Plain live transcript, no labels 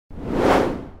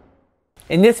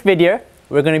In this video,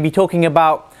 we're going to be talking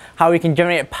about how we can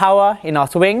generate power in our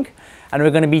swing, and we're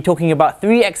going to be talking about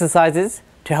 3 exercises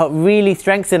to help really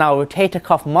strengthen our rotator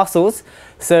cuff muscles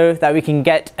so that we can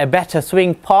get a better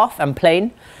swing path and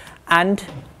plane. And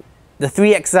the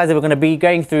 3 exercises we're going to be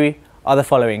going through are the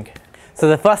following. So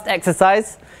the first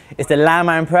exercise is the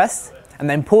Landmine Press, and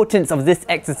the importance of this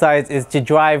exercise is to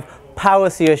drive power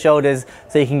through your shoulders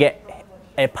so you can get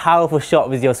a powerful shot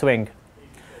with your swing.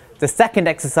 The second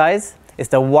exercise is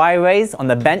the Y raise on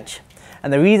the bench,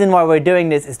 and the reason why we're doing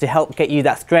this is to help get you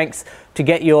that strength to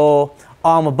get your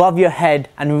arm above your head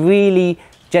and really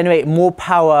generate more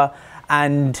power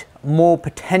and more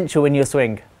potential in your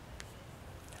swing.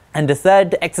 And the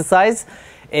third exercise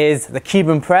is the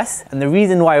Cuban Press, and the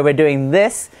reason why we're doing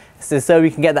this is so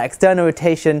we can get that external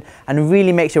rotation and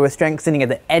really make sure we're strengthening at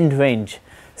the end range.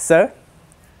 So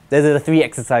those are the 3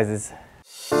 exercises.